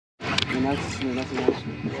nothing else.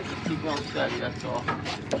 Keep on steady, that's all.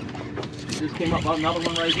 Just came up another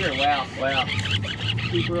one right here. Wow, wow.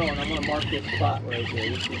 Keep rolling. I'm gonna mark this spot right here.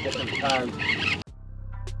 This is different times.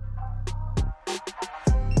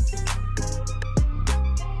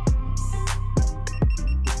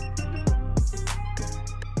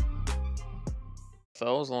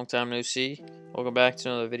 Fellas, long time no see. Welcome back to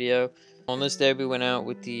another video. On this day, we went out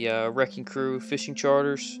with the Wrecking Crew fishing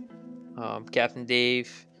charters. Captain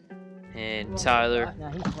Dave and Tyler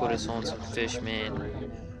put us on some fish,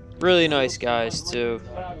 man. Really nice guys too.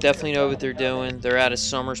 Definitely know what they're doing. They're out of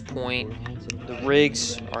Summers Point. The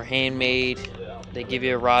rigs are handmade. They give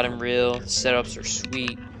you a rod and reel. The setups are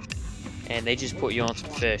sweet, and they just put you on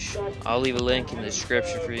some fish. I'll leave a link in the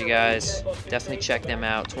description for you guys. Definitely check them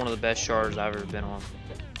out. It's one of the best charters I've ever been on.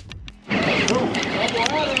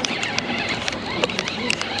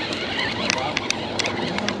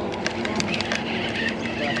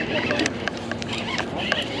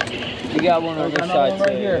 You got one on this side too.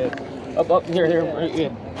 Right here. Yeah. Up here, right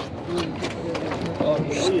here. Oh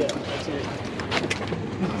yeah, that's it.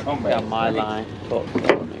 Got my line. Oh,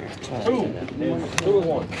 there. Two to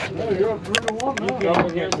one. No, you're up 3-1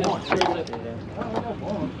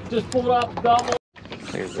 now. Just pull up double.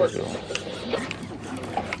 There's the deal.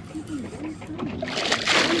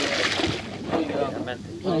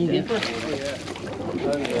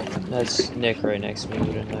 That's Nick right next to me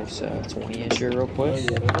with a nice 20-incher real quick.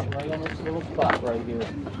 Right on this little spot right here.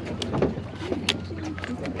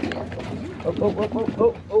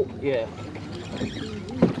 Oh, yeah.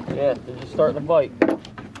 Yeah, they're just starting to bite.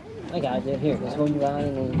 I got it. Here, this one you line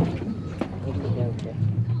and then.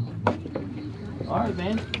 Alright,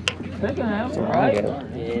 man. Taking it out. Alright.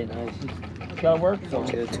 Yeah, nice. Gotta work.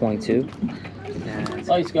 22.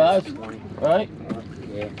 Nice, guys. Right?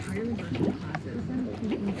 Yeah.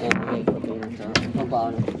 No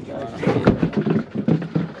bottom.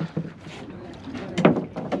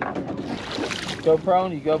 Go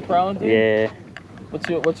prone? You go prone, dude? Yeah. What's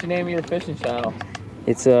your name of your fishing channel?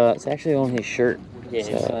 It's actually on his shirt. Yeah,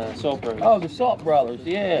 it's Salt Brothers. Oh, the Salt Brothers.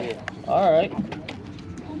 Yeah. All right.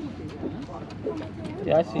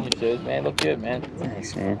 Yeah, I seen your shows, man. Look good, man.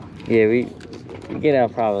 Thanks, man. Yeah, we get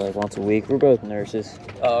out probably like once a week. We're both nurses.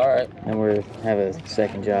 Oh, all right. And we have a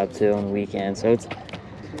second job too on the weekend, so it's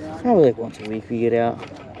probably like once a week we get out.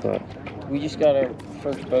 But we just got our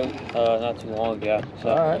first boat not too long ago. So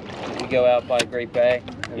all right. We go out by Great Bay.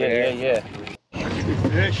 Yeah.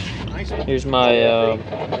 Fish. Nice. Here's my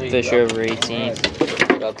fish over 18.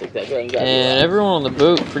 And everyone on the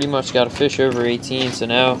boat pretty much got a fish over 18, so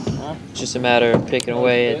now it's just a matter of picking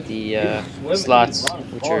away at the slots,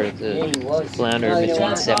 which are the flounder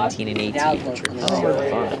between 17 and 18, which are hard to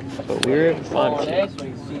find. But we were able to find a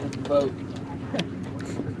few.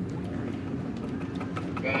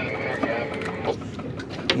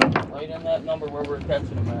 Right in that number where we're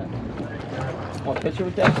catching them at. Want a picture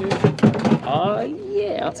with that, dude?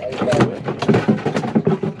 Yeah, I'll take it.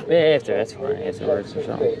 Yeah, after, that's fine. Afterwards or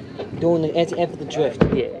something. Doing the after the drift.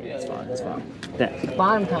 Yeah, that's fine. That's fine. Thanks.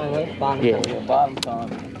 Bottom time, right? Bottom Yeah. time. Yeah, bottom time.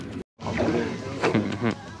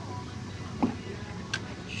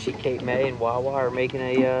 She, Kate May and Wawa are making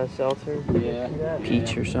a seltzer. Yeah.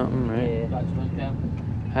 Peach or something, right? Got you like that?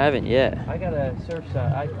 Haven't yet. I got a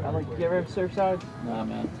Surfside. I like. You ever have Surfside? Nah,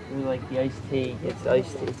 man. We like the iced tea. It's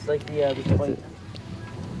iced tea. It's like the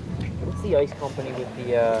what's the ice company with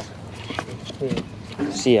the tea?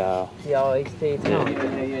 Ciao. Ciao iced tea.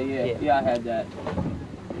 Yeah, I had that.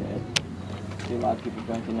 Yeah. See a lot of people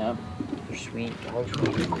drinking them. They're sweet.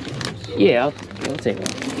 Yeah, I'll take one.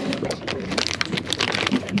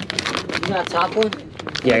 You got a top one?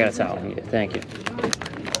 Yeah, I got a towel. Yeah, thank you.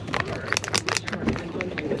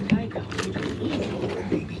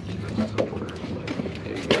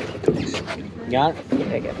 Got it?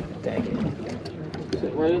 Yeah, I got it. Thank you.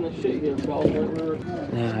 Sit right in the shit here, fellas.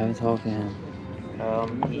 Yeah, I haven't talked to him.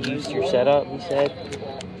 He used your setup, he said,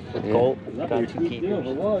 with Colt. Got 2 keepers.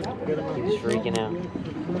 He was freaking out.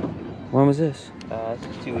 When was this?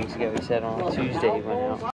 2 weeks ago. He said on Tuesday he went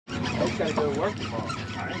out. I just gotta go to work tomorrow.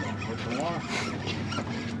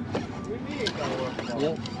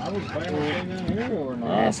 Yep. I was planning on staying down here or not.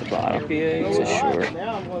 That's the bottom. It's a short.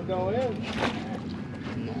 Now I'm gonna go in.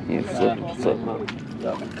 You flip them up.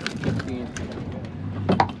 Yep.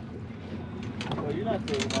 Well, you're not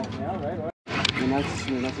taking off now, right?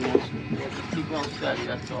 Nothing else. Keep on steady,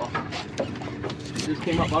 that's all. Just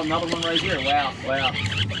came up another one right here. Wow.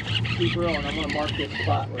 Keep rolling. I'm gonna mark this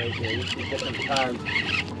spot right here. This is different times.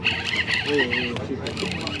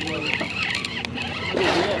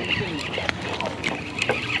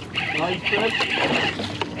 Nice fish.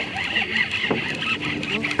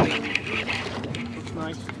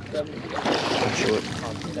 Short.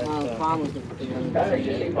 Farm was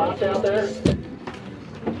Any pops out there?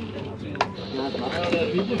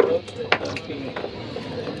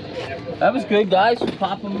 That was good, guys.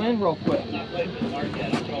 Pop them in real quick.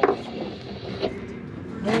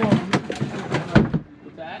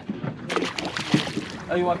 What's that?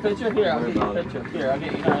 Oh, you want a picture? Here, I'll get you a picture. Here, I'll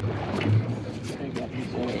get you that.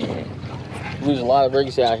 Lose a lot of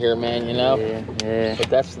rigs out here, man, you know? Yeah.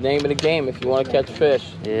 But that's the name of the game if you want to catch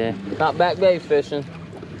fish. Yeah. Not Back Bay fishing.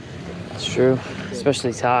 It's true.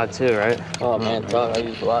 Especially Todd, too, right? Oh, man, Todd, I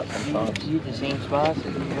use a lot sometimes. You the same spots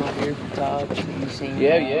that you out here for Todd? You seen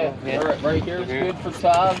Yeah. Right here is good for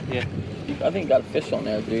Todd. Yeah. I think you got a fish on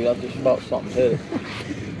there, dude. I just felt something hit it.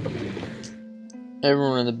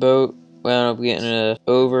 Everyone in the boat wound up getting a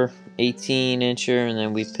over 18-incher, and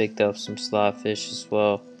then we picked up some slot fish as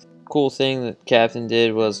well. Cool thing that Captain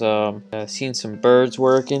did was seen some birds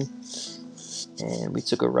working, and we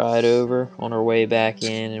took a ride over on our way back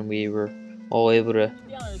in, and we were all able to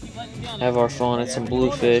have our fun at some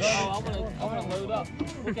bluefish. Oh, I want to load up.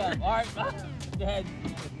 Look at him. All right, go ahead.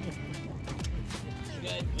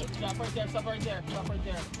 Stop right there. Stop right there. Stop right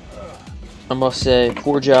there. I must say,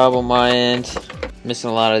 poor job on my end, missing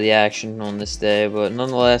a lot of the action on this day, but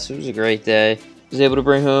nonetheless, it was a great day. Was able to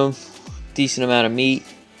bring home a decent amount of meat.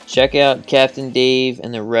 Check out Captain Dave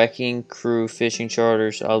and the Wrecking Crew fishing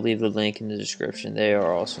charters. I'll leave the link in the description. They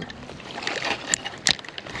are awesome.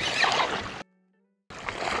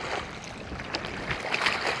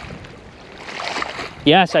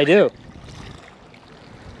 Yes, I do.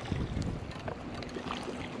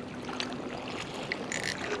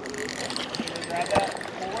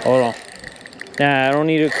 Hold on. Nah, I don't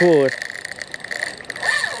need a cooler.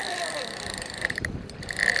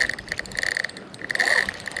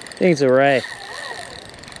 I think it's a ray.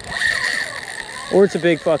 Or it's a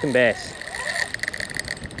big fucking bass.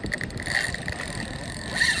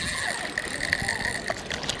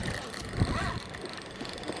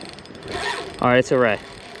 Alright, it's a ray.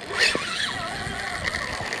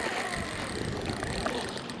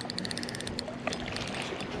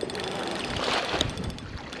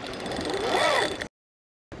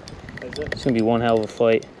 It's gonna be one hell of a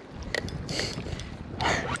fight.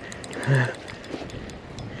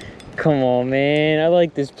 Come on, man. I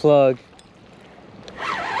like this plug.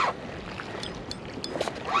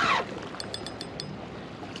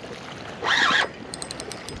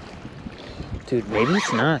 Dude, maybe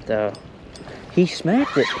it's not, though. He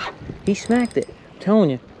smacked it. He smacked it. I'm telling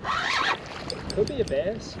you. Could be a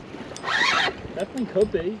bass. Definitely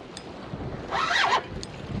could be.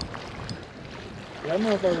 That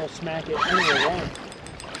motherfucker will smack it anywhere wrong.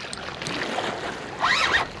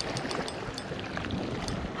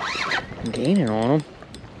 I'm gaining on him.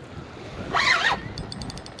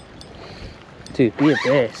 Dude, be a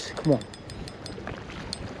bass. Come on.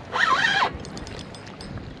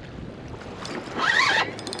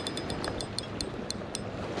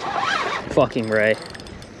 Fucking Ray.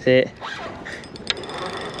 That's it.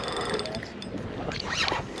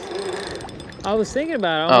 I was thinking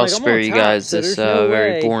about it. I'll spare you guys this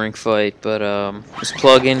very boring fight, but was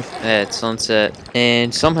plugging at sunset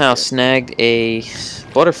and somehow snagged a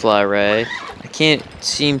butterfly ray. I can't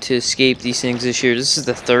seem to escape these things this year. This is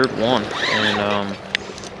the third one, and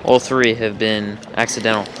all three have been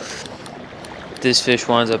accidental. This fish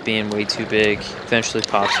winds up being way too big. Eventually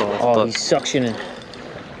pops off. Oh, but he's suctioning.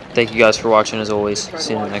 thank you guys for watching as always.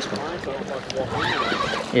 See you in the next one.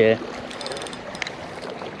 Yeah.